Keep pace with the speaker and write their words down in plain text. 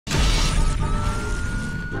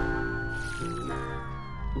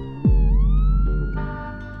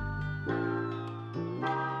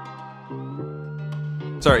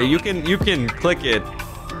Sorry, you can click it,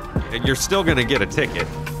 and you're still gonna get a ticket.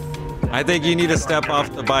 I think you need to step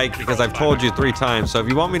off the bike because I've told you 3 times. So if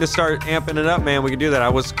you want me to start amping it up, man, we can do that. I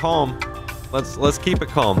was calm. Let's keep it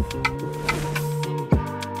calm.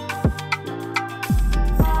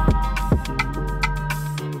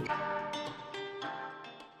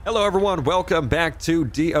 Hello everyone, welcome back to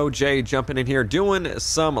DOJ. Jumping in here, doing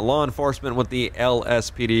some law enforcement with the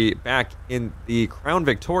LSPD back in the Crown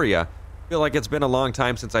Victoria. I feel like it's been a long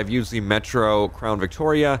time since I've used the Metro Crown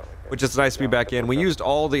Victoria, which is nice to be back in. We used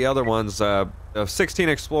all the other ones, the 16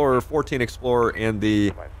 Explorer, 14 Explorer, and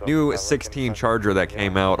the new 16 Charger that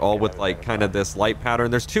came out, all with like kind of this light pattern.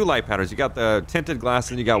 There's 2 light patterns. You got the tinted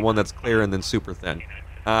glass and you got one that's clear and then super thin.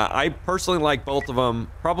 I personally like both of them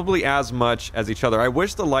probably as much as each other. I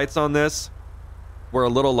wish the lights on this were a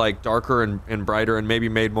little like darker and brighter and maybe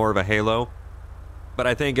made more of a halo. But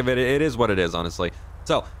I think it is what it is, honestly.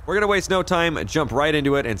 So we're going to waste no time, jump right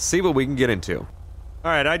into it, and see what we can get into. All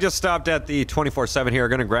right, I just stopped at the 24/7 here.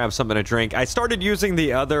 Going to grab something to drink. I started using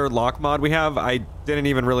the other lock mod we have. I didn't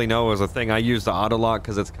even really know it was a thing. I used the auto lock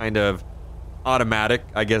because it's kind of automatic,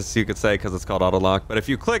 I guess you could say, because it's called auto lock. But if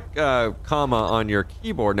you click comma on your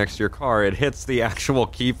keyboard next to your car, it hits the actual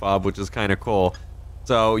key fob, which is kind of cool.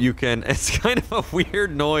 So you can, it's kind of a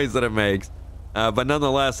weird noise that it makes. But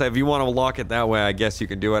nonetheless, if you want to lock it that way, I guess you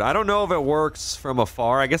can do it. I don't know if it works from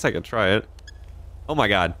afar. I guess I could try it. Oh my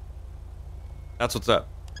god. That's what's up.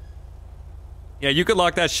 Yeah, you could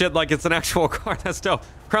lock that shit like it's an actual car. That's dope.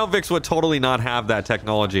 Crown Vics would totally not have that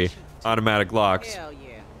technology. Automatic locks. Hell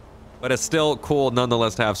yeah. But it's still cool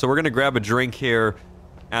nonetheless to have. So we're going to grab a drink here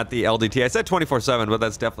at the LDT. I said 24/7, but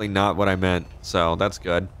that's definitely not what I meant. So that's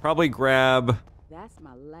good. Probably grab... That's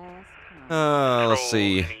my last time. Let's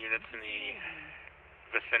see. Any units in the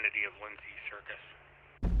vicinity of Lindsay Circus.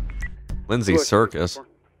 Lindsay Circus?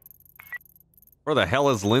 Where the hell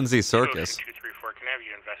is Lindsay Circus? 234, can I have you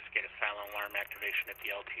investigate a silent alarm activation at the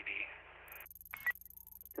LTD?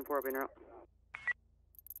 10-4, being out.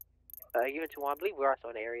 Unit 2, I believe we're also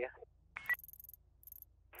in the area.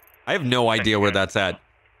 I have no idea where that's at.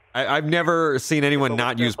 I've never seen anyone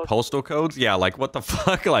not use postal codes. Yeah, like what the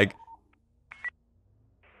fuck? Like...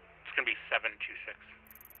 It's gonna be 726.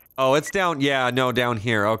 Oh, it's down... Yeah, no, down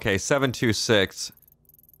here. Okay, 726.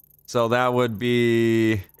 So that would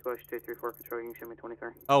be... 234, control, you can show me 23.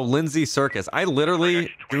 Oh, Lindsay Circus. I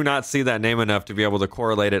literally do not see that name enough to be able to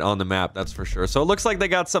correlate it on the map, that's for sure. So it looks like they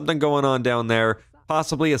got something going on down there.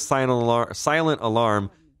 Possibly a silent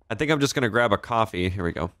alarm. I think I'm just going to grab a coffee. Here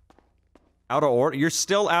we go. Out of order? You're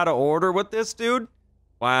still out of order with this, dude?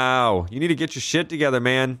 Wow. You need to get your shit together,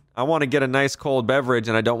 man. I want to get a nice cold beverage,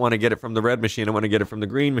 and I don't want to get it from the red machine. I want to get it from the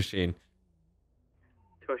green machine.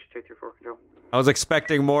 234, control. I was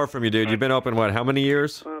expecting more from you, dude. You've been open, what, how many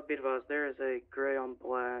years? Be advised, there is a gray on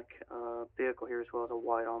black vehicle here as well as a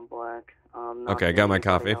white on black. Okay, got my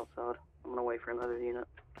coffee. Outside. I'm going to wait for another unit.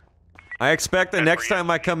 I expect the next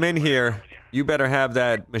time I come in here, you better have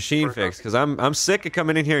that machine fixed, because I'm sick of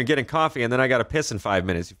coming in here and getting coffee, and then I got to piss in 5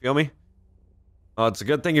 minutes. You feel me? Oh, it's a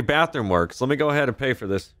good thing your bathroom works. Let me go ahead and pay for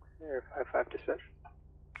this. Air 55 to 6. Go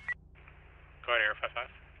ahead, Air 55.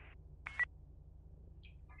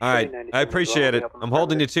 All right, I appreciate it. I'm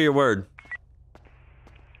holding you to your word.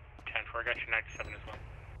 10-4, I got you 97 as well.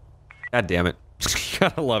 God damn it.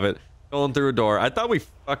 Gotta love it. Going through a door. I thought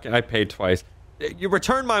I paid twice. You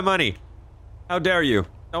returned my money. How dare you?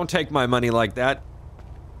 Don't take my money like that.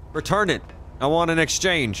 Return it. I want an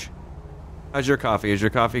exchange. How's your coffee? Is your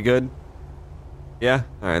coffee good? Yeah?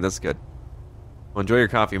 Alright, that's good. Well, enjoy your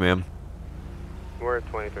coffee, ma'am. We're at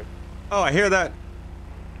 23. Oh, I hear that.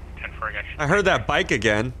 10-4, I got you. I heard that bike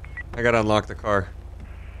again. I gotta unlock the car.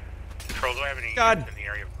 Control, do I have any God. units in the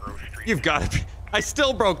area of Grove Street? You've got to be... I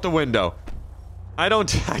still broke the window. I don't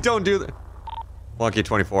do that. Lucky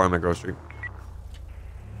 24, I'm at Grove Street.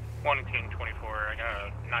 1-10-24, I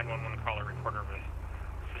got a 911 caller reporter of a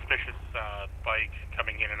suspicious bike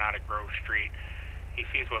coming in and out of Grove Street. He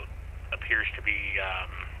sees what appears to be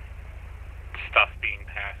stuff being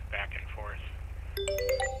passed back and forth.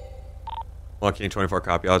 Lucky 24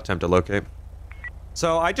 copy. I'll attempt to locate.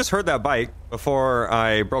 So I just heard that bike before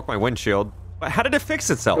I broke my windshield. But how did it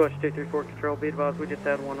fix itself? 234, control, be advised, we just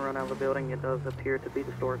had one run out of the building. It does appear to be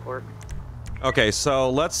the store clerk. Okay,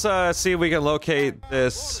 so let's see if we can locate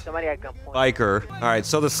this biker. All right,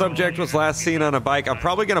 so the subject was last seen on a bike. I'm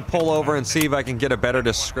probably going to pull over and see if I can get a better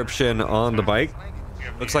description on the bike.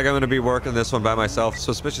 Looks like I'm going to be working this one by myself.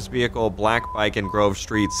 Suspicious vehicle, black bike in Grove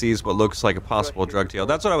Street, sees what looks like a possible drug deal.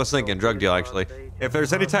 That's what I was thinking, drug deal, actually. If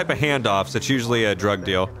there's any type of handoffs, it's usually a drug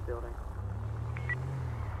deal.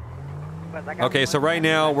 Okay, so right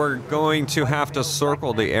now we're going to have to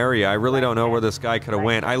circle the area. I really don't know where this guy could have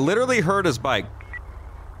went. I literally heard his bike.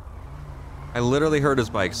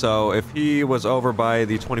 So if he was over by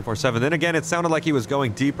the 24/7, then again, it sounded like he was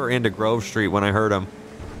going deeper into Grove Street when I heard him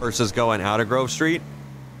versus going out of Grove Street.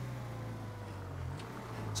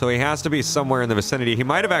 So he has to be somewhere in the vicinity. He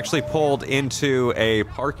might have actually pulled into a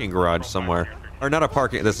parking garage somewhere. Or not a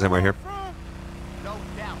parking, this is him right here.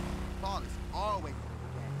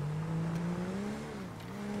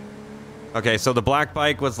 Okay, so the black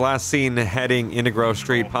bike was last seen heading into Grove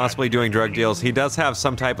Street, possibly doing drug deals. He does have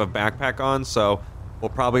some type of backpack on, so we'll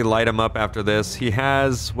probably light him up after this. He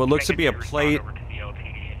has what looks to be a plate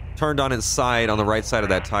turned on its side on the right side of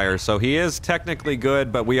that tire. So he is technically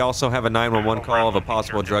good, but we also have a 911 call of a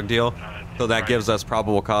possible drug deal. So that gives us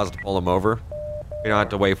probable cause to pull him over. We don't have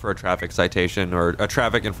to wait for a traffic citation or a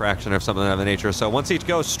traffic infraction or something of that nature. So once he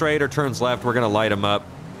goes straight or turns left, we're going to light him up.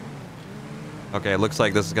 Okay, it looks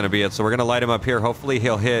like this is going to be it. So we're going to light him up here. Hopefully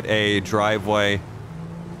he'll hit a driveway.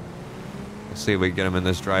 Let's see if we can get him in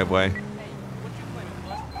this driveway.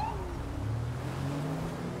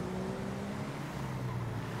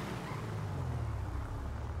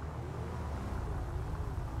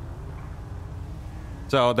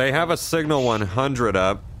 So they have a signal 100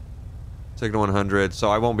 up. Signal 100, so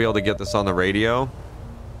I won't be able to get this on the radio.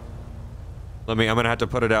 I'm gonna have to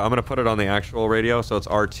put it out. I'm gonna put it on the actual radio, so it's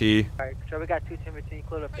RT. Alright, so we got 2 Timothy,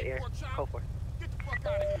 clear up the air. Go for it.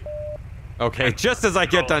 Okay, just as I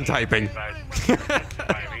get done typing. Signal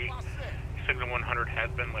 100 has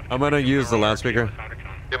been lifted. I'm gonna use the loudspeaker.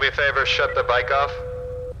 Do me a favor, shut the bike off.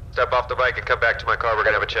 Step off the bike and come back to my car. We're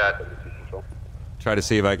gonna have a chat. Try to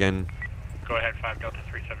see if I can. Go ahead, 5 Delta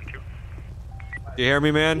 372. Do you hear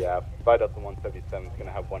me, man? Yeah, 5 Delta 177 is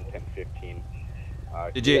gonna have 11015.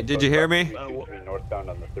 Did you hear me? Northbound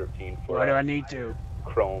on the 13. Why do I need to?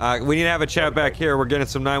 Chrome. We need to have a chat back here. We're getting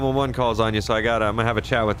some 911 calls on you, so I'm gonna have a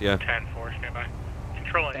chat with you. 10-4, stand by.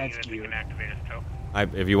 Control any That's unit that cute. can activate his tow.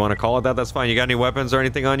 If you want to call it that, that's fine. You got any weapons or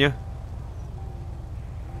anything on you?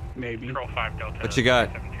 Maybe. Control 5 Delta. What you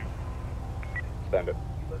got? 372. Send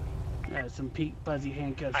it. Some pink fuzzy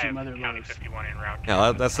handcuffs I and have mother County loads. 51 en route.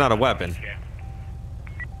 Yeah, that's not a weapon. Yeah.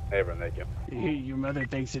 Hey, everyone, thank you. Your mother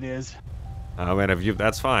thinks it is. I mean,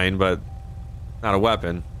 that's fine, but not a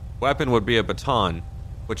weapon. Weapon would be a baton,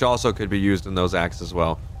 which also could be used in those acts as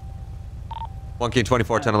well. 1 King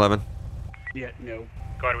 24, 1011. Yeah, no.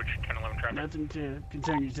 Go ahead with your 1011 traffic. Nothing to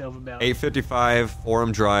concern yourself about. 855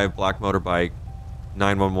 Forum Drive, black motorbike,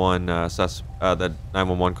 911 the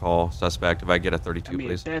 911 call suspect. If I get a 32, I mean,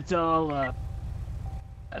 please. that's all. I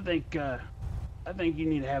think you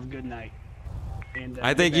need to have a good night. And,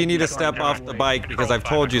 I think you need to step off the bike because I've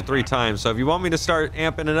told you 3 times. So if you want me to start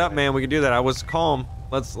amping it up, man, we can do that. I was calm.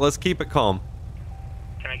 Let's keep it calm.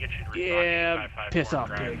 Can I get you to respond Yeah, to piss 554 off,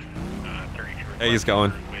 Drive, pig. 32 Hey, he's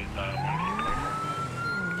going. with,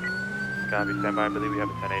 Copy, stand by. I believe we have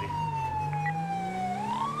a 1080.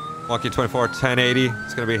 Monkey 24, 1080.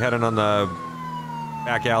 It's going to be heading on the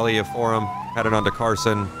back alley of Forum, heading on to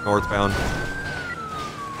Carson, northbound.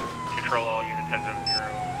 Control all units at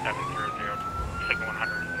 700. Signal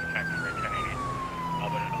 100 is in effect for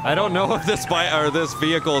 1080. I don't know if this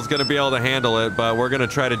vehicle is going to be able to handle it, but we're going to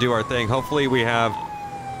try to do our thing. Hopefully we have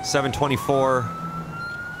 724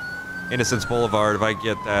 Innocence Boulevard. If I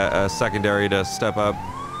get that secondary to step up,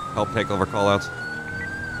 help take over callouts.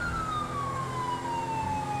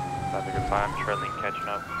 Traffic is fine. Shredling catching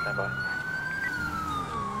up. Stand by.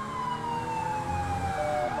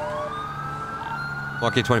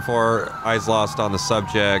 Monkey 24, eyes lost on the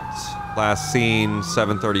subject. Last seen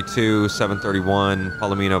 732, 731,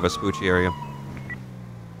 Palomino, Vespucci area.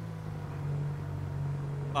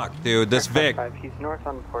 Fuck, dude, this Vic. He's north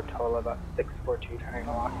on Portola, about 642 turning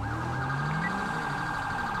along.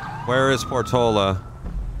 Where is Portola?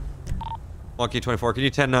 Monkey 24, can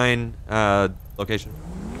you 10-9 location?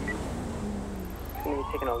 He's going to be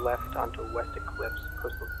taking a left onto West Eclipse,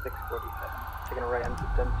 postal 647. Taking a right onto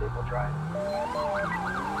Dunstable Drive.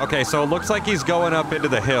 Okay, so it looks like he's going up into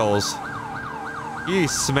the hills. He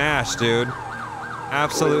smashed, dude.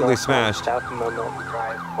 Absolutely smashed. South Mono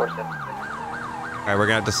Drive, 476. Alright, we're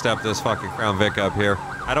gonna have to step this fucking Crown Vic up here.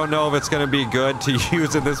 I don't know if it's gonna be good to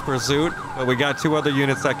use in this pursuit, but we got 2 other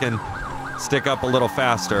units that can stick up a little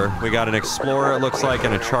faster. We got an Explorer, it looks like,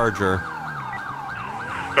 and a Charger. Go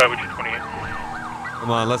ahead with your 28.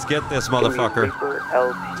 Come on, let's get this motherfucker.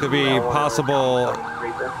 Could be possible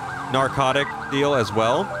narcotic deal as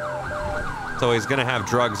well. So he's gonna have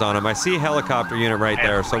drugs on him. I see helicopter unit right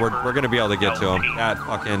there, so we're gonna be able to get to him. That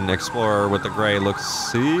fucking Explorer with the gray looks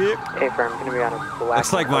sick. Hey, firm, gonna be on a black.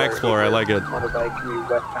 Looks like my Explorer. I like it. Motorbike, gonna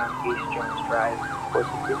be westbound East Jones Drive,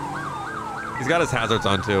 460. He's got his hazards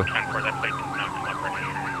on too. 10-4, that plate did not come up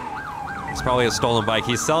registered. It's probably a stolen bike.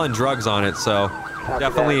 He's selling drugs on it, so Copy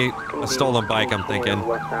definitely that. Gonna a be stolen bike, I'm continuing thinking.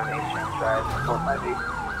 Westbound East Jones Drive, 458.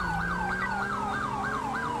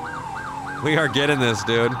 We are getting this,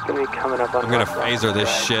 dude. Gonna be coming up on. I'm gonna West phaser this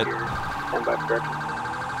Drive shit. here. Stand by for directions.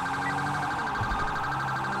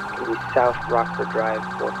 Gonna be South Rockford Drive,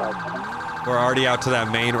 457. We're already out to that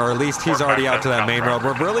main, or at least he's already out to that main road.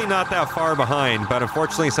 We're really not that far behind, but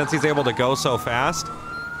unfortunately, since he's able to go so fast,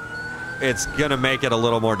 it's gonna make it a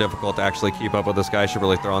little more difficult to actually keep up with this guy. Should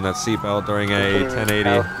really throw on that seatbelt during a 1080.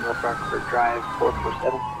 South North Rockford Drive,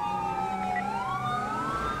 447.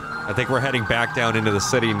 I think we're heading back down into the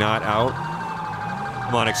city, not out.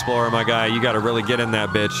 Come on, Explorer, my guy. You gotta really get in that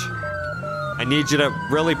bitch. I need you to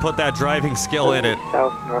really put that driving skill in it.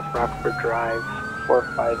 South North Rockford Drive,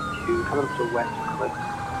 452, coming to West Cliff.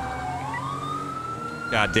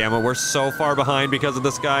 God damn it, we're so far behind because of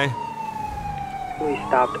this guy. We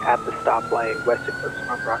stopped at the stoplight, West Eclipse,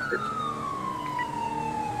 North Rockford.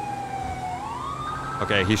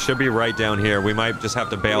 Okay, he should be right down here. We might just have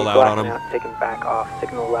to bail out on him. Taking back off,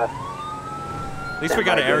 signal left. At least we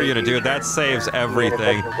got an area to do. That saves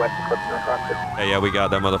everything. West Eclipse, North Rockford. Yeah, we got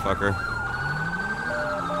that motherfucker.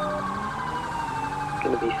 It's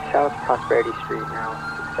gonna be South Prosperity Street now,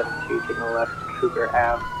 672, taking a left, Cougar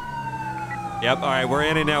Ave. Yep, alright, we're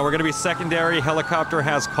in it now. We're gonna be secondary. Helicopter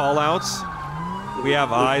has call-outs. We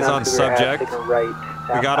have eyes on subject.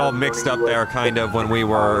 We got all mixed up there, kind of, when we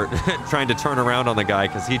were trying to turn around on the guy,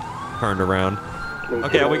 because he turned around.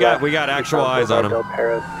 Okay, we got actual eyes on him. Del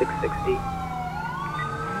Perro, 660.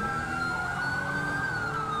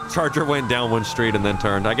 Charger went down one street and then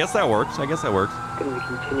turned. I guess that works. Gonna be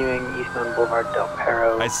continuing eastbound Boulevard Del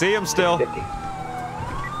Perro. I see him still. 650.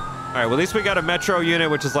 Alright, well at least we got a Metro unit,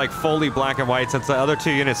 which is like fully black and white, since the other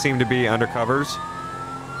two units seem to be undercovers.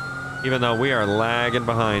 Even though we are lagging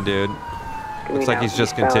behind, dude. Looks like he's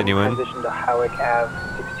just continuing. Transition to Howick Ave,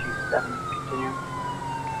 627, continue.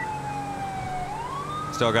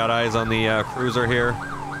 Still got eyes on the cruiser here.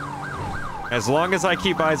 As long as I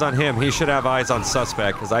keep eyes on him, he should have eyes on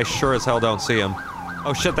suspect, because I sure as hell don't see him.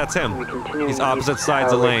 Oh shit, that's him. He's opposite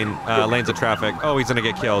sides of lanes of traffic. Oh, he's gonna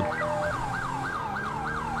get killed.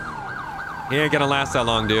 He ain't gonna last that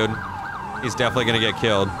long, dude. He's definitely gonna get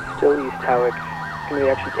killed. Still East Howick. Gonna be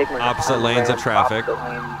actually taking opposite lanes of traffic.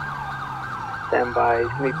 Stand by. He's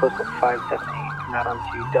gonna be postal 578. Coming out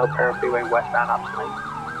onto Del Perro Freeway westbound opposite lane.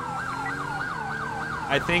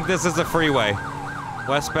 I think this is a freeway.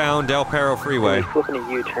 Westbound Del Perro Freeway. Flipping a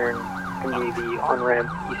U-turn. Gonna be the on-ramp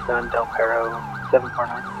eastbound Del Perro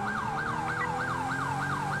 749.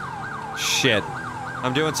 Shit.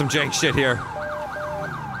 I'm doing some jank shit here.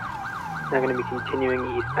 Now gonna be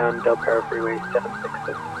continuing eastbound Del Perro Freeway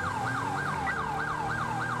 766.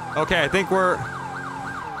 Okay, I think we're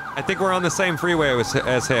on the same freeway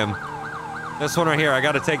as him. This one right here, I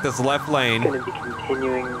gotta take this left lane. Gonna be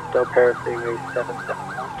continuing Del Perro Freeway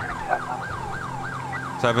 771, turning southbound.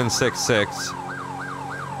 766.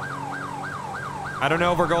 I don't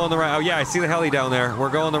know if we're going the right. Oh yeah, I see the heli down there. We're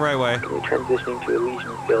going the right way. Gonna be transitioning to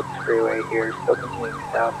Elysian Fields Freeway here, still continuing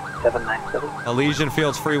south 797. Elysian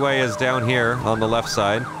Fields Freeway is down here on the left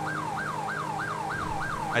side.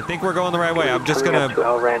 I think we're going the right way. I'm just gonna to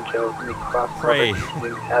El Rancho, pray.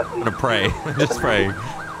 I'm gonna pray. Just pray.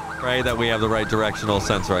 Pray that we have the right directional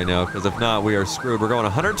sense right now, because if not, we are screwed. We're going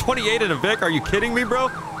 128 in a Vic. Are you kidding me, bro?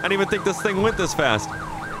 I didn't even think this thing went this fast.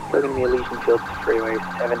 Still gonna be Elysian Fields Freeway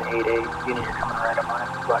 788. Unit, you're coming right up on it.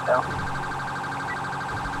 Blacked out.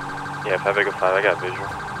 Yeah, 5 Echo 5, I got visual.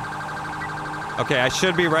 Okay, I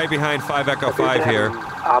should be right behind 5 Echo 5 here.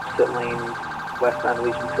 Opposite lane, westbound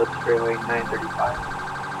Elysian Fields Freeway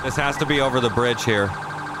 935. This has to be over the bridge here.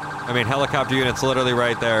 I mean, helicopter unit's literally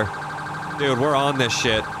right there. Dude, we're on this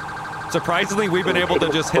shit. Surprisingly, we've been able to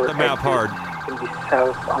just hit the map hard. Gonna be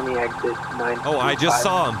south on the exit 935. Oh, I just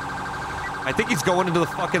saw him. I think he's going into the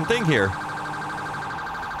fucking thing here.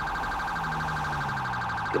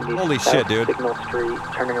 Holy shit, dude. Signal Street,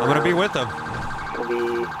 turning around. I'm gonna be with him. Gonna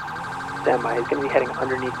be standby. He's gonna be heading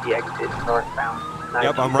underneath the exit northbound.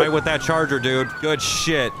 Yep, I'm right with that Charger, dude. Good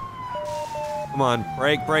shit. Come on,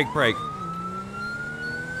 brake, brake, brake.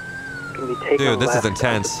 Gonna be taking dude, this is left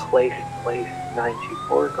intense. Place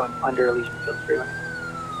 924, going under Elysian Fields Freeway.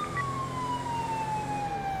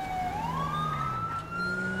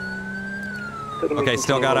 Okay,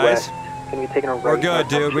 still got eyes? Gonna be taking a right. We're good,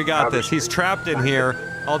 dude. We got this. He's trapped in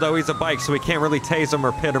here. Although he's a bike, so we can't really tase him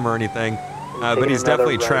or pit him or anything. But he's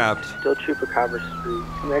definitely trapped. Still Trooper Cobber Street.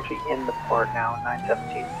 We're actually in the port now,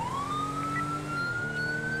 917.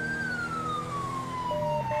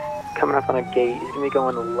 Coming up on a gate. He's going to be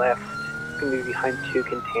going left. He's going to be behind 2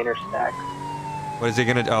 container stacks. What is he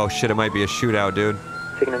going to... Oh, shit, it might be a shootout, dude.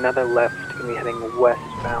 Taking another left. Going to be heading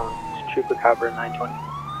westbound. It's Trooper Cobber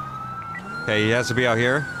 920. Okay, he has to be out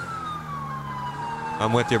here.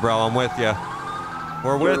 I'm with you, bro. I'm with you.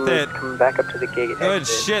 We're with it. Coming back up to the gate. Good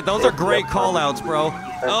shit. Those are great call-outs, bro.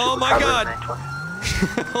 Oh, my God.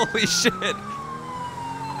 Holy shit.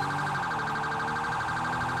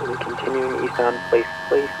 We'll be continuing eastbound Place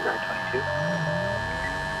 922.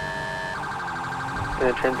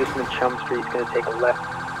 Going to transition to Chum Street. Going to take a left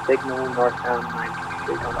signal northbound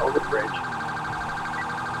 923 going over the bridge.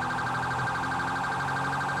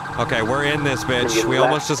 Okay, we're in this bitch. We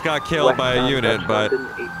almost just got killed by a unit, but...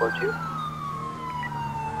 842.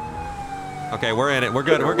 Okay, we're in it. We're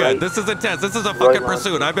good. We're good. This is intense. This is a fucking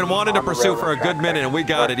pursuit. I've been wanting to pursue for a good minute, and we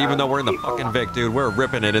got it, even though we're in the fucking Vic, dude. We're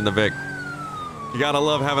ripping it in the Vic. You gotta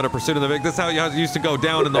love having a pursuit in the Vic. This is how you used to go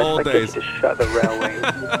down in the old days. To shut the railway.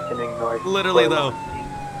 Continuing north. Literally, though.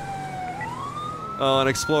 Oh, an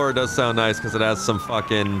Explorer does sound nice because it has some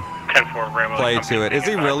fucking play to it. Is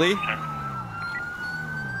he really?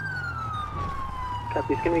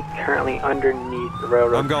 Copy. He's going to be currently underneath the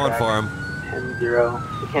railroad. I'm going for him. 10-0.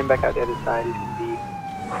 He came back out the other side. He's going to be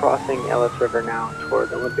crossing Ellis River now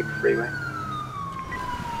toward Olympic Freeway.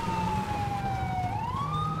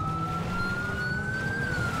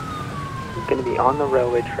 He's going to be on the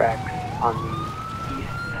railway tracks on the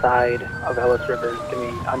east side of Ellis River. He's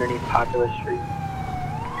going to be underneath Popular Street.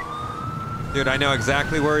 Dude, I know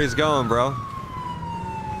exactly where he's going, bro.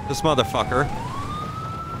 This motherfucker.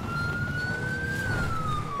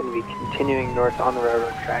 Going to be continuing north on the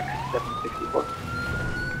railroad tracks, 764.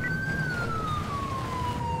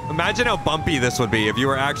 Imagine how bumpy this would be if you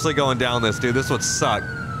were actually going down this, dude. This would suck.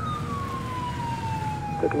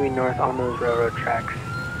 Still going to be north on those railroad tracks.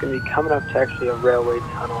 It's going to be coming up to actually a railway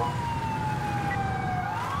tunnel.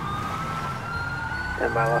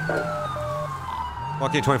 And by left side.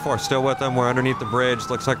 Walkie 24, still with them. We're underneath the bridge.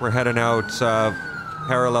 Looks like we're heading out,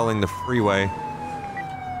 paralleling the freeway.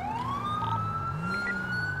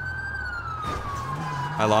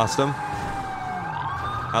 I lost him.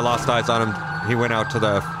 I lost eyes on him. He went out to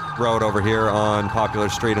the road over here on Popular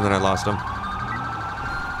Street, and then I lost him.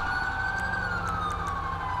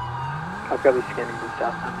 I'll probably scanning the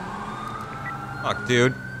south now. Fuck,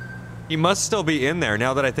 dude. He must still be in there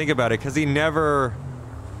now that I think about it, because he never...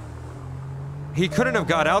 He couldn't have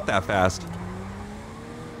got out that fast.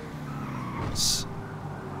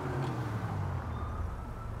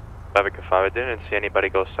 Traffic 5, I didn't see anybody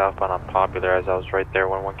go southbound on Popular as I was right there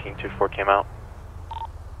when 1 King 24 came out.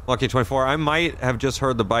 Lucky 24, I might have just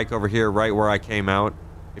heard the bike over here right where I came out.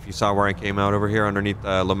 If you saw where I came out over here underneath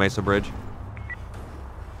the La Mesa Bridge.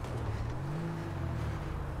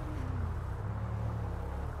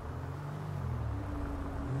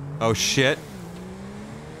 Oh shit.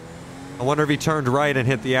 I wonder if he turned right and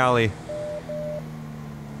hit the alley.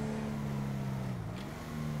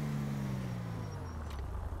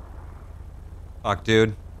 Fuck,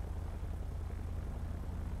 dude.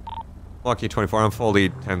 Lucky 24, I'm fully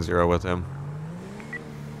 10-0 with him.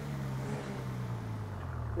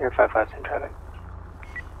 Near 5-5 in traffic.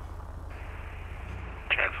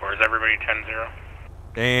 10-4, is everybody 10-0?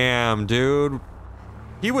 Damn, dude.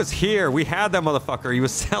 He was here. We had that motherfucker. He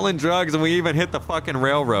was selling drugs and we even hit the fucking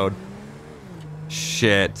railroad.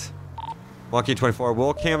 Shit. Lucky 24,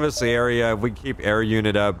 we'll canvass the area. We keep air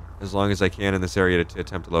unit up as long as I can in this area to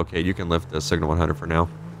attempt to locate. You can lift the signal 100 for now.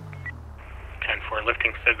 10-4,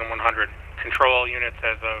 lifting signal 100. Control all units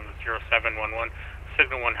as of 0711.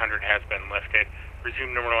 Signal 100 has been lifted.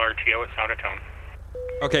 Resume nominal RTO at sound of tone.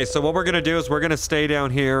 Okay, so what we're going to do is we're going to stay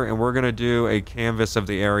down here and we're going to do a canvass of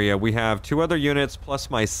the area. We have 2 other units plus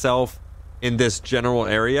myself in this general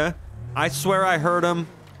area. I swear I heard him.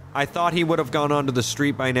 I thought he would have gone onto the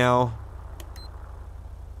street by now.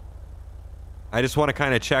 I just want to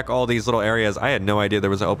kind of check all these little areas. I had no idea there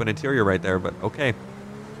was an open interior right there, but okay.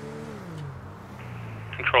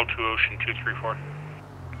 Control 2 Ocean 234.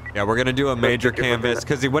 Yeah, we're going to do a major canvass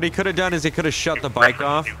because what he could have done is he could have shut the bike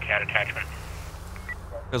off. New cat attachment.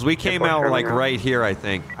 Because we came out like right here, I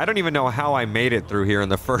think. I don't even know how I made it through here in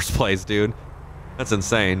the first place, dude. That's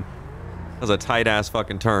insane. That was a tight-ass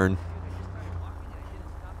fucking turn.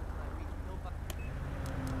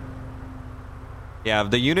 Yeah,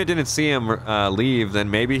 if the unit didn't see him leave,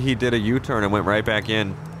 then maybe he did a U-turn and went right back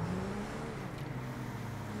in.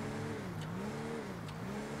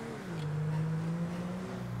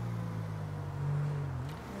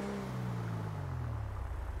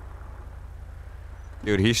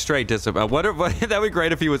 Dude, he's straight disappeared. That'd be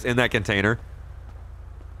great if he was in that container.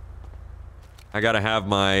 I gotta have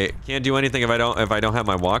my... Can't do anything if I don't have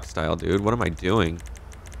my walk style, dude. What am I doing?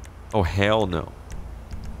 Oh, hell no.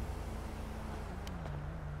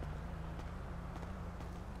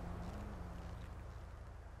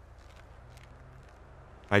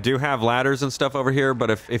 I do have ladders and stuff over here,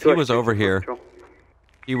 but if he was over here,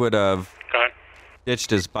 he would have ditched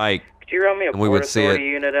his bike. Could you run me a and we Port would see Authority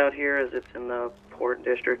it. unit out here as it's in the Port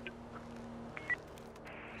District?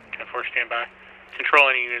 10-4, stand by. Control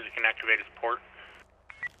any units that can activate as port.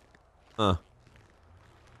 Huh.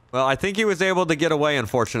 Well, I think he was able to get away,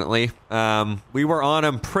 unfortunately. We were on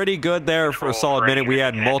him pretty good there for a solid minute. We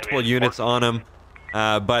had multiple units on him.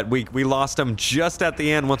 But we lost him just at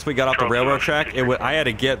the end once we got off the railroad track. I had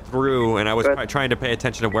to get through, and I was trying to pay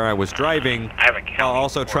attention to where I was driving, while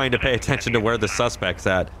also trying to pay attention to where the suspect's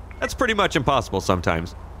at. That's pretty much impossible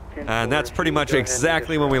sometimes. And that's pretty much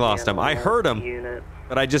exactly when we lost him. I heard him,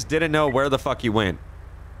 but I just didn't know where the fuck he went,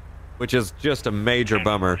 which is just a major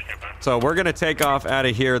bummer. So we're going to take off out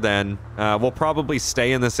of here then. We'll probably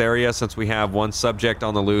stay in this area since we have one subject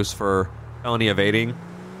on the loose for felony evading.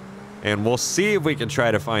 And we'll see if we can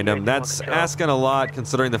try to find him. That's asking a lot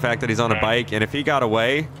considering the fact that he's on a bike. And if he got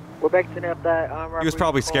away, We're back to that. he was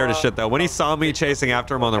probably scared as shit though. When he saw me chasing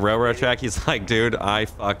after him on the railroad track, he's like, dude, I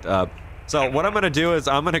fucked up. So what I'm going to do is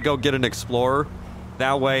I'm going to go get an Explorer.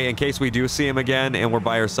 That way, in case we do see him again and we're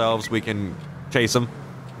by ourselves, we can chase him.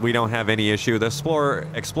 We don't have any issue. The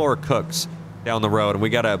Explorer cooks down the road, and we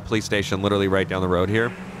got a police station literally right down the road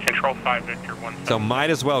here. Control 5, Victor 1. So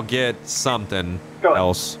might as well get something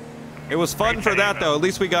else. It was fun for that, though. At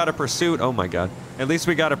least we got a pursuit. Oh, my God. At least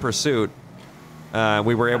we got a pursuit.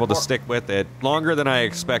 We were able to stick with it. Longer than I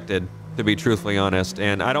expected, to be truthfully honest.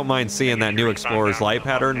 And I don't mind seeing that new Explorer's light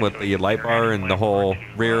pattern with the light bar and the whole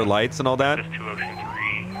rear lights and all that.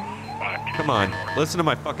 Come on. Listen to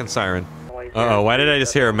my fucking siren. Uh-oh, why did I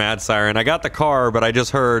just hear a mad siren? I got the car, but I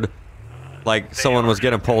just heard, like, someone was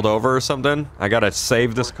getting pulled over or something. I gotta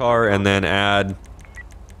save this car and then add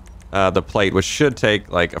the plate, which should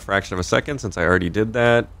take, like, a fraction of a second since I already did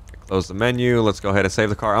that. Close the menu. Let's go ahead and save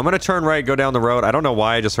the car. I'm gonna turn right, go down the road. I don't know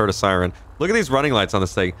why I just heard a siren. Look at these running lights on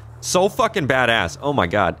this thing. So fucking badass. Oh, my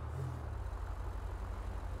God.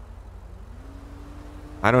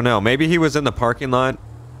 I don't know. Maybe he was in the parking lot.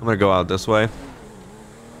 I'm gonna go out this way.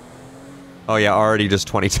 Oh yeah, already just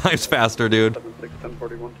 20 times faster, dude.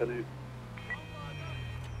 1041, 10-8.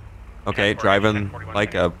 Okay, driving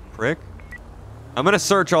like a prick. I'm gonna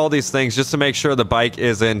search all these things just to make sure the bike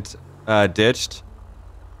isn't ditched.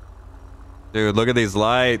 Dude, look at these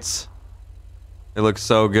lights. They look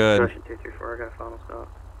so good.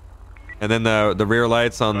 And then the rear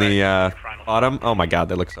lights on the bottom. Oh my God,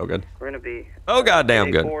 they look so good. We're gonna be. Oh goddamn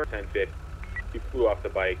good. 1050. You flew off the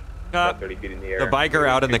bike. 30 feet in the air. The biker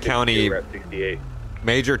out in the county,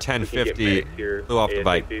 Major 1050, flew off the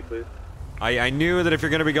bike. I knew that if you're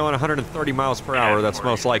going to be going 130 miles per hour, that's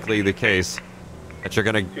most likely the case. That you're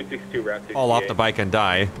going to fall off the bike and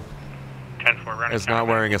die. Is not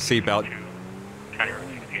wearing a seatbelt.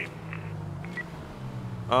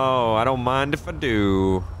 Oh, I don't mind if I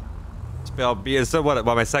do. Is that what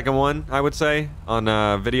my second one, I would say, on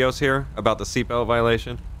videos here about the seatbelt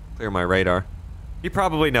violation? Clear my radar. He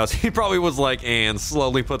probably knows. He probably was like, and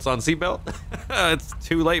slowly puts on seatbelt. It's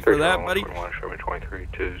too late for that, buddy.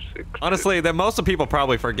 Honestly, that most of people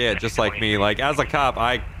probably forget, just like me. Like, as a cop,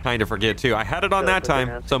 I kind of forget too. I had it on that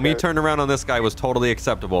time, so me turning around on this guy was totally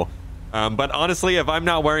acceptable. But honestly, if I'm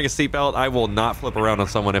not wearing a seatbelt, I will not flip around on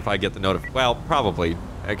someone if I get the notification. Well, probably.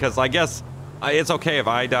 Because I guess it's okay if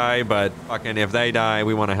I die, but fucking if they die,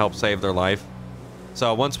 we want to help save their life.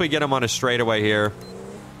 So once we get them on a straightaway here,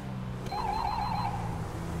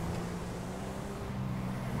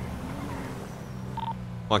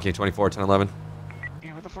 Monkey 24, 1011.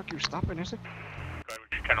 Yeah, what the fuck are you stopping, is it?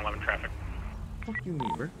 1011 traffic. Fuck you,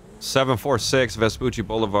 neighbor. 746 Vespucci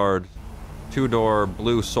Boulevard. Two-door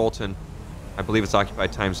blue Sultan. I believe it's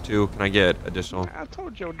occupied ×2. Can I get additional? I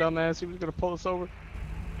told your dumbass he was gonna pull us over.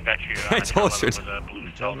 Got you. I told you. Blue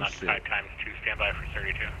Sultan occupied ×2. Stand by for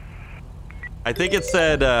 32. I think it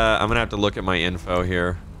said, I'm gonna have to look at my info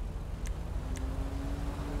here.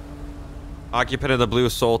 Occupant of the blue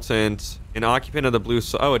Sultan. An occupant of the blue...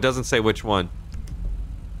 Oh, it doesn't say which one.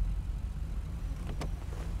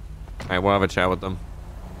 Alright, we'll have a chat with them.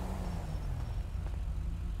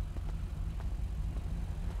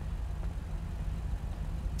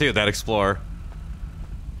 Dude, that Explorer.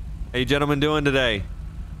 How you gentlemen doing today?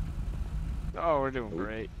 Oh, we're doing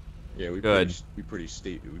great. Yeah, we good. We pretty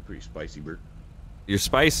spicy, Bert. You're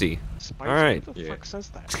spicy. Spicy? All right. Who the fuck says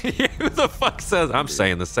that? Who the fuck says? I'm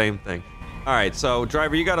saying the same thing. All right, so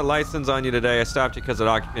driver, you got a license on you today. I stopped you because the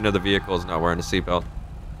occupant of the vehicle is not wearing a seatbelt.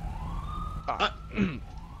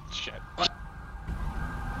 Shit.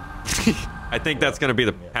 I think that's going to be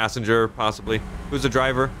the passenger, possibly. Who's the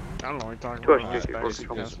driver? I don't know what you're talking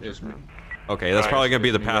about. It's me. Okay, that's probably going to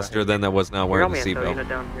be the passenger then that was not wearing the seatbelt.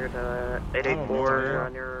 down here to 884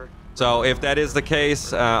 on your... So if that is the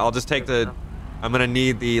case, I'll just take the... I'm going to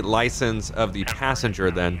need the license of the passenger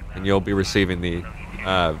then, and you'll be receiving the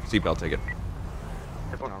seatbelt ticket.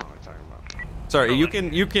 I don't know what you're talking about. Sorry,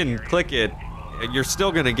 you can click it. You're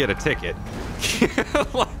still going to get a ticket.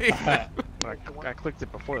 I clicked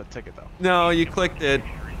it before the ticket, though. No, you clicked it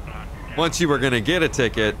once you were going to get a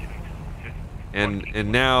ticket,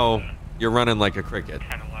 and now you're running like a cricket.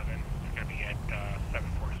 10-11. It's going to be at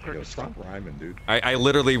 746. Yo, stop rhyming, dude. I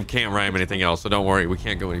literally can't rhyme anything else, so don't worry. We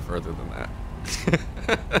can't go any further than that.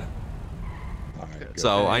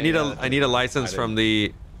 So I need a license from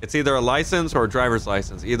the... It's either a license or a driver's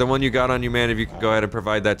license. Either one you got on you, man. If you could go ahead and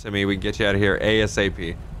provide that to me, we can get you out of here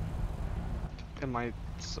ASAP. Am I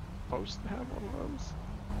supposed to have one of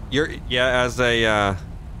those? As a,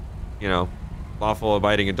 you know, lawful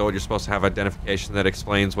abiding adult, you're supposed to have identification that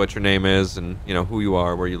explains what your name is and, you know, who you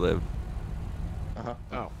are, where you live.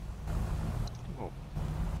 Oh. Well,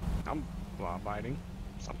 I'm law abiding.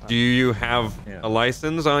 Sometimes. Do you have a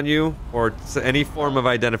license on you or any form of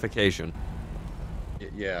identification?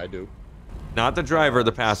 Yeah, I do. Not the driver,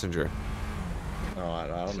 the passenger. No, I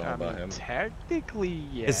don't know about him. Technically,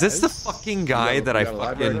 yes. Is this the fucking guy that I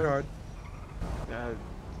fucking...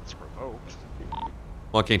 It's revoked.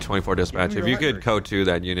 Walking 24 dispatch. If you could code to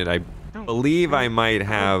that unit, I believe I might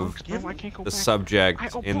have the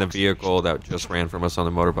subject in the vehicle that just ran from us on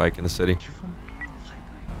the motorbike in the city.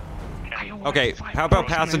 Okay, how about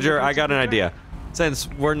passenger? I got an idea. Since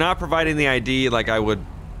we're not providing the ID like I would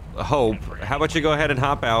hope, how about you go ahead and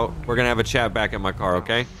hop out? We're gonna have a chat back in my car,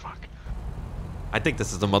 okay? I think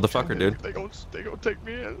this is the motherfucker, dude. They gonna take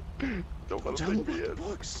me in. Don't let them take me in.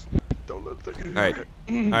 Don't let them take me in.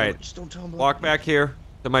 All right. Just don't tell him. Walk back here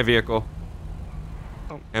to my vehicle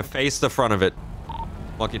and face the front of it.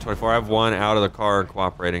 Lucky 24. I have one out of the car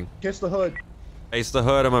cooperating. Kiss the hood. Face the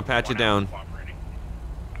hood. I'm gonna pat you down.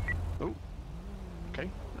 Oh. Okay.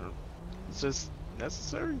 Is this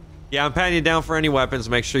necessary? Yeah, I'm patting you down for any weapons.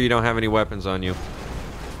 Make sure you don't have any weapons on you.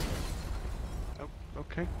 Oh,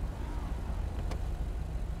 okay.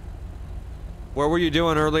 What were you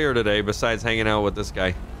doing earlier today besides hanging out with this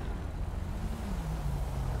guy?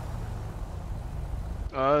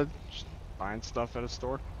 Just buying stuff at a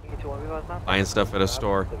store. Buying stuff at a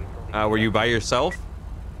store. Were you by yourself?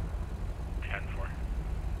 10-4.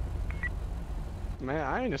 Man,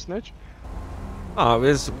 I ain't a snitch. Oh,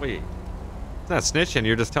 wait. It's not snitching.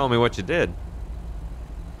 You're just telling me what you did.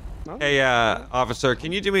 No? Hey, officer,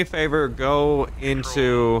 can you do me a favor? Go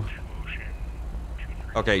into...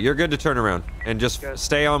 Okay, you're good to turn around and just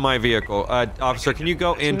stay on my vehicle. Officer, can you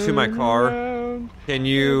go into my car? Can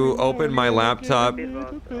you open my laptop?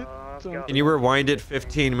 Can you rewind it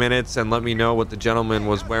 15 minutes and let me know what the gentleman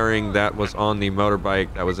was wearing that was on the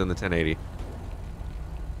motorbike that was in the 1080?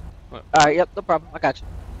 Alright, yep, no problem. I got you.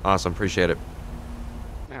 Awesome, appreciate it.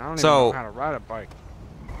 Man, I don't even know how to ride a bike.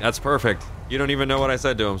 That's perfect. You don't even know what I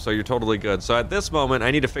said to him, so you're totally good. So at this moment,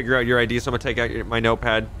 I need to figure out your ID, so I'm going to take out my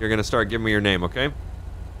notepad. You're going to start giving me your name, okay?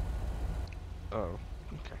 Oh,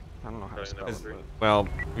 okay. I don't know how to spell it. Well,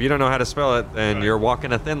 if you don't know how to spell it, then you're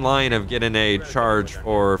walking a thin line of getting a charge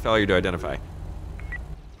for failure to identify.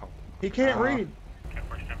 He can't read.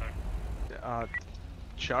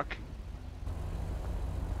 Chuck.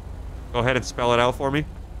 Go ahead and spell it out for me.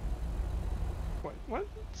 What?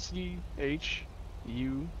 C-H-U-C-K.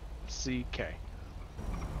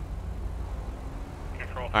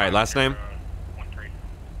 All right, last name?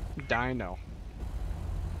 Dino.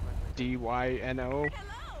 D-Y-N-O.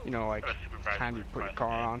 You know, like, kind you put your car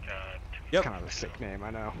on. Yep. Kind of a sick name, I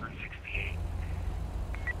know.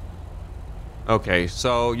 Okay,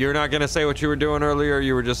 so you're not going to say what you were doing earlier?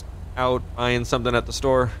 You were just out buying something at the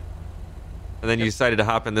store? And then you decided to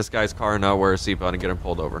hop in this guy's car and not wear a seatbelt and get him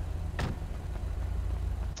pulled over?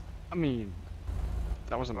 I mean,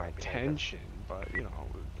 that wasn't my intention, but, you know,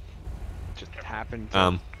 it just happened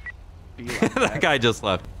to be like that guy just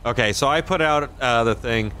left. Okay, so I put out the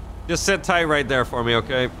thing. Just sit tight right there for me,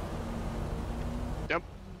 okay? Yep.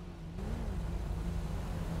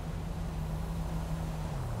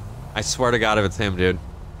 I swear to God if it's him, dude.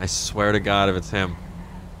 I swear to God if it's him.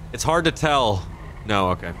 It's hard to tell.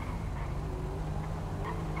 No, okay.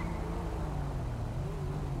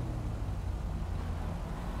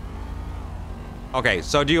 Okay,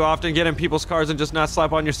 so do you often get in people's cars and just not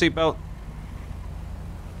slap on your seatbelt?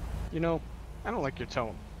 You know, I don't like your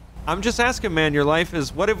tone. I'm just asking, man. Your life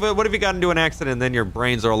is... What if you got into an accident and then your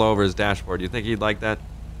brains are all over his dashboard? Do you think he'd like that?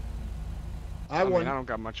 I mean, I don't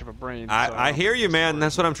got much of a brain. So I hear you, man.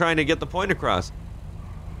 That's what I'm trying to get the point across.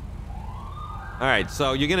 All right,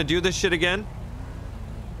 so you're gonna do this shit again?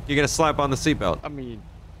 You're gonna slap on the seatbelt? I mean,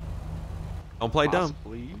 don't play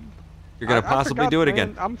possibly. dumb. You're gonna possibly do it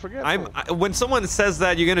again. I'm forgetful. When someone says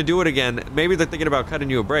that you're gonna do it again, maybe they're thinking about cutting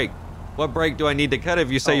you a break. What break do I need to cut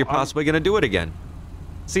if you say you're possibly gonna do it again?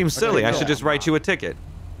 Seems silly. I should just write you a ticket.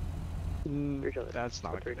 That's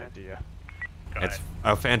not a good idea. It's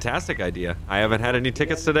a fantastic idea. I haven't had any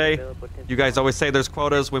tickets today. You guys always say there's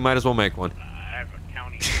quotas. We might as well make one. I have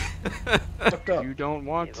a county. You don't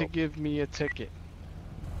want to give me a ticket.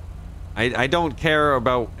 I don't care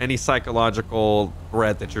about any psychological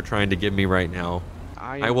threat that you're trying to give me right now.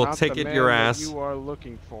 I will ticket your ass. You are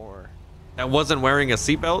looking for. That wasn't wearing a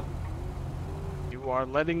seatbelt? You are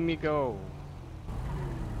letting me go.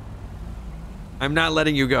 I'm not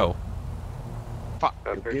letting you go. Fuck.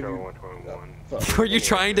 Were you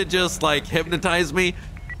trying to just like hypnotize me?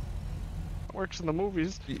 Works in the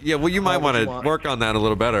movies. Yeah, well, you might want to work on that a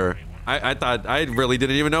little better. I thought I really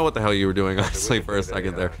didn't even know what the hell you were doing, honestly, for a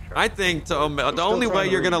second there. I think the only way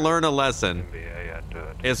you're gonna learn a lesson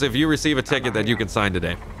is if you receive a ticket that you can sign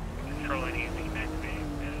today.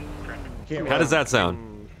 How does that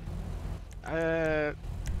sound?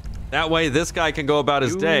 That way, this guy can go about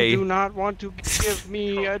his day. You do not want to give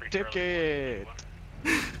me a ticket.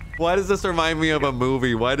 Why does this remind me of a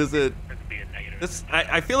movie? Why does it? This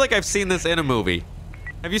I feel like I've seen this in a movie.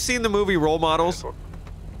 Have you seen the movie Role Models?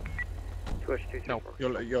 No.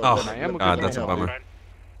 Oh, God, that's a bummer.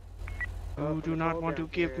 You do not want to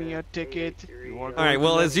give me a ticket. All right,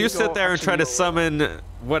 well, as you sit there and try to summon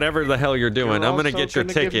whatever the hell you're doing, I'm gonna get your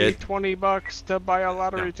ticket. Give me $20 to buy a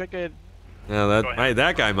lottery ticket. Yeah,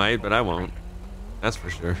 that guy might, but I won't. That's for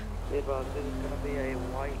sure.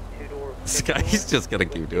 This guy, he's just gonna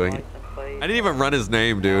keep doing it. I didn't even run his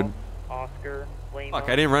name, dude. Fuck,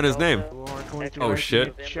 I didn't run his name. Oh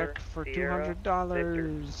shit. Check for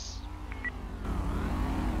 $200.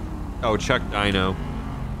 Oh, Chuck Dino.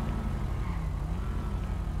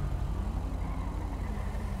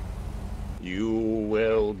 You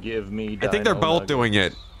will give me. I think they're both doing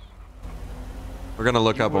it. We're gonna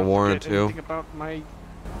look up a warrant too. Think about my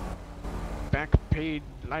back paid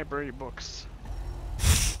library books.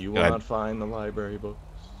 You will not find the library books.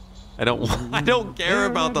 I don't care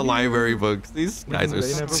about the library books. These guys are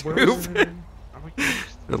stupid.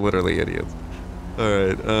 They're literally idiots. All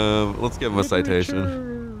right, let's give him a citation.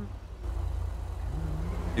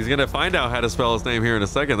 He's gonna find out how to spell his name here in a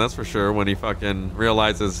second, that's for sure, when he fucking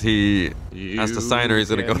realizes he has to sign or he's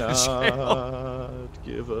gonna go to jail.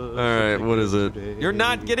 Alright, what is it? You're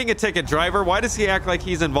not getting a ticket, driver. Why does he act like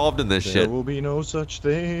he's involved in this shit? There will be no such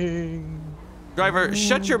thing. Driver,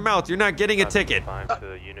 shut your mouth. You're not getting a ticket.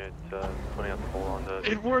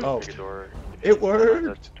 It worked. Oh. It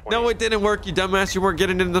worked. No, it didn't work, you dumbass. You weren't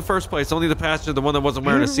getting in the first place. Only the passenger, the one that wasn't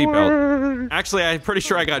wearing a seatbelt. Actually, I'm pretty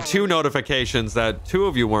sure I got 2 notifications that 2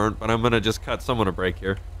 of you weren't, but I'm gonna just cut someone a break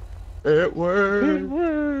here. It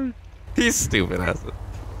worked. He's stupid ass.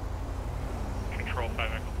 Control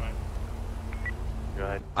 5 Echo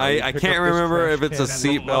 5. I can't remember if it's a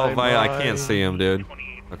seatbelt I can't see him, dude.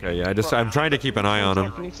 Okay, yeah, I'm trying to keep an eye on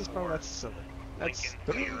him. That's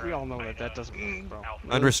silly. We all know that doesn't work, bro.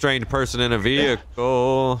 Unrestrained person in a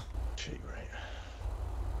vehicle.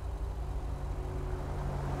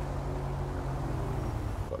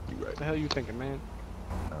 What the hell are you thinking, man?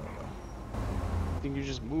 I don't know. Think you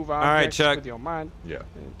just move objects with your mind? Yeah.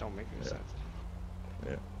 It don't make any sense.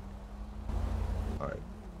 Yeah. All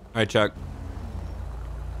right, Chuck.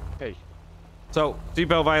 Hey. So,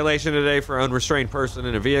 seatbelt violation today for unrestrained person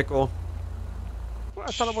in a vehicle. Well,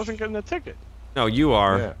 I thought I wasn't getting a ticket. No, you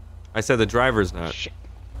are. Yeah. I said the driver's not. Shit.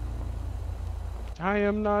 I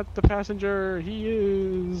am not the passenger. He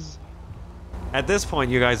is. At this point,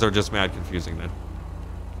 you guys are just mad confusing then.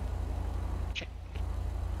 Shit.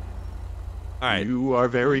 All right. You are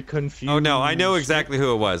very confused. Oh no, I know exactly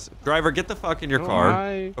who it was. Driver, get the fuck in your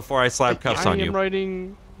car before I slap cuffs on you. I am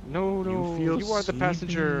writing. No, you are the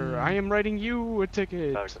passenger. I am writing you a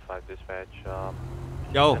ticket. 5 dispatch.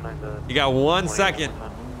 Yo, you got 1 second.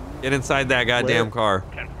 Get inside that goddamn car.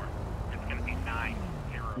 10-4. It's gonna be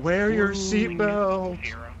 9-0. Wear your seatbelt.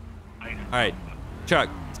 All right,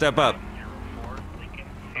 Chuck, step up. 04 Lincoln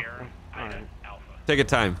Sierra Ida Alpha. Ticket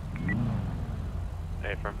time.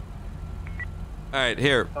 Hey, from. All right,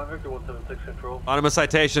 here. Victor 176 Control. Bottom of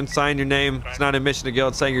citation, sign your name. It's not admission to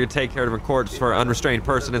guilt, saying you're to take care of in court for an unrestrained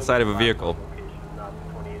person inside of a vehicle.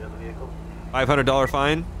 $500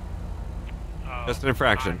 fine. Just an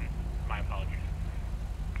infraction. My apologies.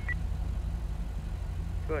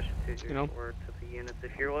 Question You know, 204 to the units.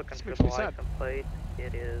 If you're looking for makes the me sad. license plate,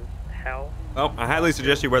 it is Hal. Oh, I highly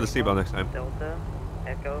suggest you wear the seatbelt next time. Delta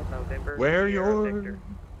Echo November. Wear Sierra your... Victor.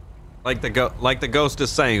 Like the ghost is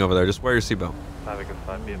saying over there. Just wear your seatbelt. Traffic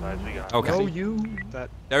 5, be advised, we got Okay. Oh, you...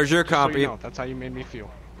 There's your Just so copy. you know, that's how you made me feel.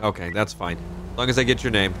 Okay, that's fine. As long as I get your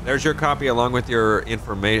name. There's your copy along with your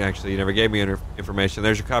information. Actually, you never gave me information.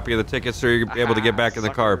 There's your copy of the ticket, so you'll be able to get back in the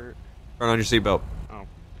car. Sucker. Turn on your seatbelt. Oh, okay.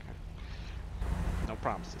 No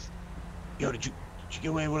promises. Yo, did you get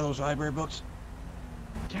away with one of those library books?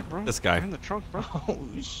 Yeah, bro. This guy. They're in the trunk, bro. Oh,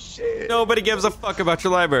 shit. Nobody gives a fuck about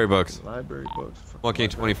your library books. Library books.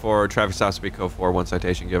 1K24, traffic stop speed code 4, 1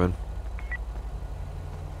 citation given.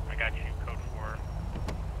 I got you. Code 4.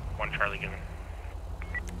 1 Charlie given.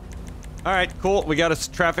 All right, cool. We got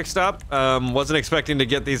a traffic stop. Wasn't expecting to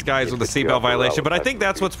get these guys with a seatbelt violation, but I think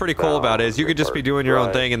that's what's pretty cool about it is you could just be doing your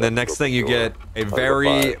own thing, and then next thing you get a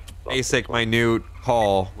very basic, minute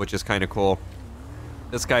call, which is kind of cool.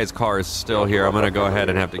 This guy's car is still here. I'm gonna go ahead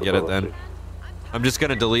and have to get it then. I'm just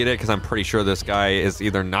gonna delete it because I'm pretty sure this guy is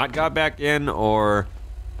either not got back in or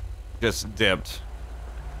just dipped.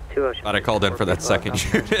 But I called in for that second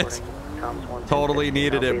unit. Totally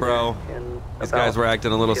needed it, bro. These guys were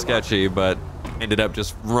acting a little sketchy, but ended up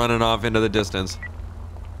just running off into the distance.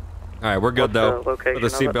 All right, we're good though. Put the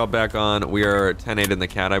seatbelt back on. We are 10-8 in the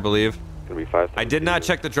cat, I believe. I did not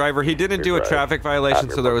check the driver. He didn't do a traffic violation,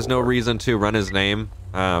 so there was no reason to run his name.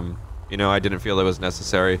 You know, I didn't feel it was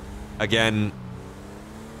necessary. Again,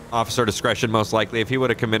 officer discretion most likely. If he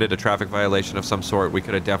would have committed a traffic violation of some sort, we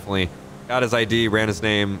could have definitely got his ID, ran his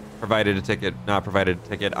name, provided a ticket, not provided a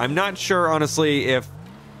ticket. I'm not sure, honestly, if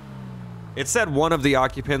it said one of the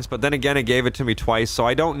occupants, but then again, it gave it to me twice, so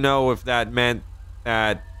I don't know if that meant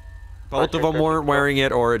that both of them weren't wearing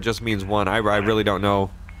it or it just means one. I really don't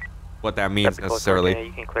know what that means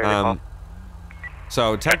necessarily.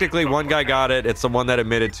 So technically, one guy got it. It's the one that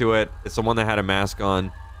admitted to it. It's the one that had a mask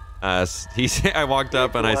on. I walked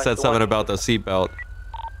up and I said something about the seatbelt.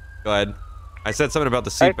 Go ahead. I said something about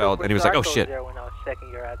the seatbelt, and he was like, "Oh shit."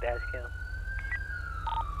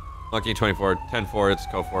 Lucky 24, 10-4. It's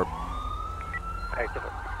code 4.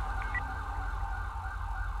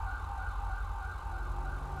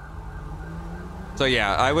 So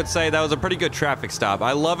yeah, I would say that was a pretty good traffic stop.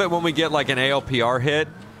 I love it when we get like an ALPR hit,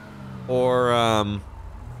 or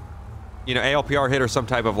you know, ALPR hit or some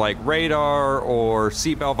type of like radar or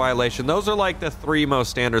seatbelt violation. Those are like the 3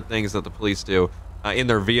 most standard things that the police do in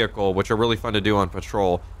their vehicle, which are really fun to do on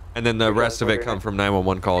patrol. And then the rest of it come from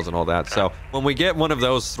 911 calls and all that. So when we get one of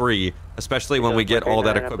those 3, especially when we get all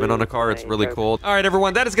that equipment on a car, it's really cool. All right,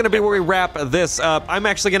 everyone, that is going to be where we wrap this up. I'm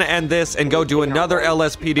actually going to end this and go do another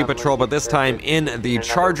LSPD patrol, but this time in the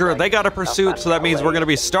Charger. They got a pursuit, so that means we're going to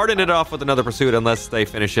be starting it off with another pursuit unless they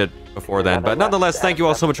finish it before then. But nonetheless, thank you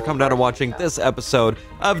all so much for coming down and watching this episode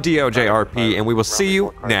of DOJRP, and we will see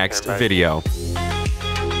you next video.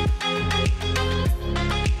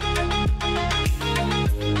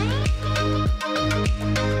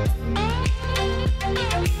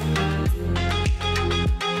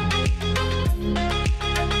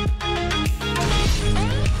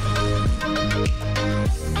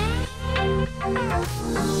 We'll be right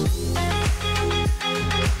back.